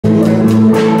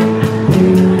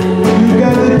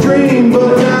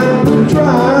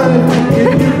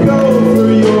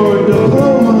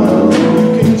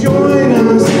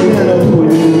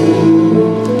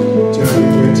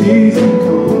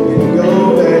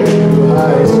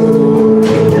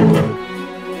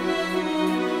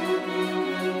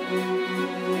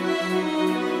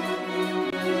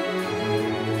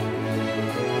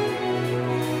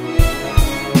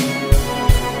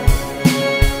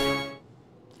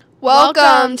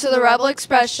Welcome to the Rebel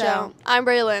Express Show. I'm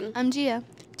Braylon. I'm Gia.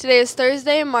 Today is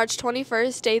Thursday, March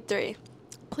 21st, day 3.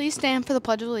 Please stand for the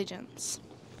Pledge of Allegiance.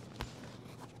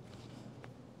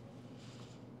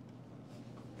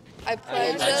 I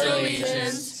pledge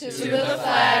allegiance to the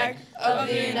flag of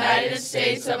the United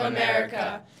States of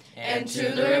America and to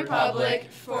the republic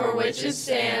for which it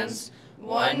stands,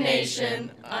 one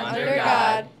nation, under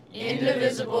God,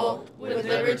 indivisible, with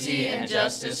liberty and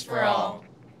justice for all.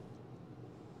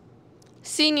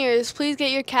 Seniors, please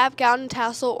get your cap, gown, and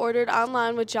tassel ordered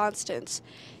online with Johnston's.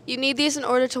 You need these in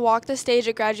order to walk the stage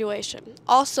at graduation.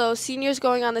 Also, seniors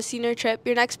going on the senior trip,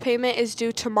 your next payment is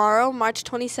due tomorrow, March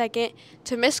 22nd,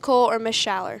 to Miss Cole or Miss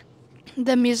Schaller.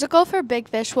 The musical for Big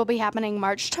Fish will be happening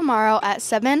March tomorrow at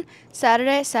 7,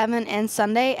 Saturday at 7, and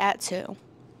Sunday at 2.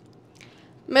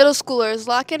 Middle schoolers,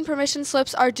 lock-in permission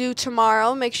slips are due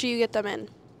tomorrow. Make sure you get them in.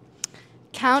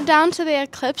 Countdown to the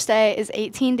eclipse day is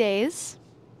 18 days.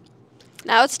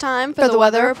 Now it's time For the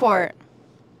weather report.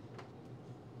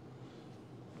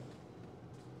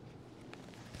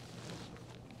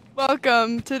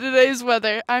 Welcome to today's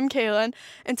weather. I'm Kaylin,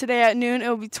 and today at noon it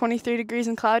will be 23 degrees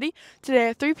and cloudy. Today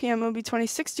at 3 p.m. it will be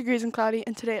 26 degrees and cloudy,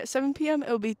 and today at 7 p.m. it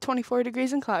will be 24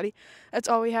 degrees and cloudy. That's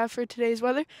all we have for today's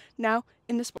weather. Now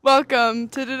in the welcome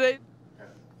to today.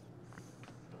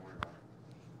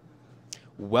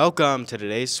 Welcome to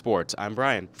today's sports. I'm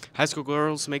Brian. High school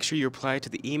girls, make sure you reply to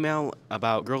the email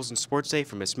about Girls in Sports Day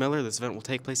from Miss Miller. This event will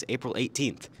take place April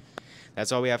 18th.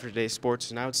 That's all we have for today's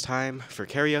sports. Now it's time for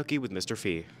karaoke with Mr.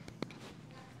 Fee.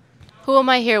 Who am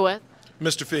I here with?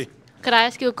 Mr. Fee. Could I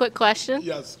ask you a quick question?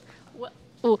 Yes.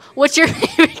 What's your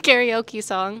favorite karaoke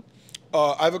song?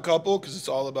 I have a couple because it's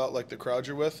all about like the crowd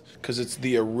you're with. Because it's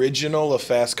the original of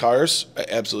Fast Cars. I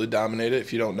absolutely dominate it.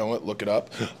 If you don't know it, look it up.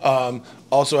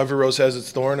 Also, Every Rose Has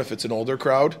Its Thorn. If it's an older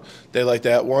crowd, they like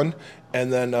that one.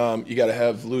 And then you got to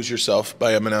have Lose Yourself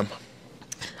by Eminem.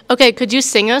 Okay, could you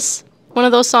sing us one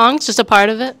of those songs, just a part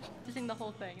of it? Just sing the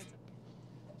whole thing.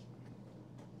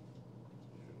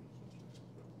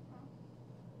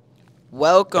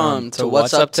 Welcome to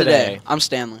What's Up Today. I'm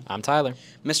Stanley. I'm Tyler.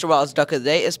 Mr. Wild's Duck of the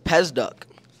Day is Pez Duck.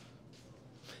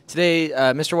 Today,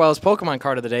 Mr. Wild's Pokemon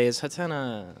card of the day is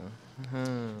Hatenna.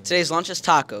 Today's lunch is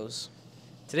tacos.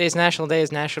 Today's National Day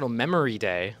is National Memory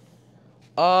Day.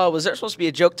 Was there supposed to be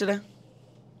a joke today?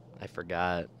 I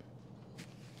forgot.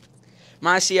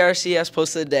 My CRCS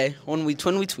post of the day, when we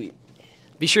tweet.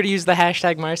 Be sure to use the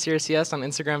hashtag MyCRCS on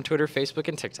Instagram, Twitter, Facebook,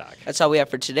 and TikTok. That's all we have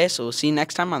for today, so we'll see you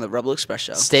next time on the Rebel Express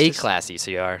Show. Stay classy,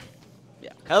 CR.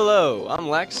 Yeah. Hello, I'm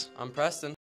Lex. I'm Preston.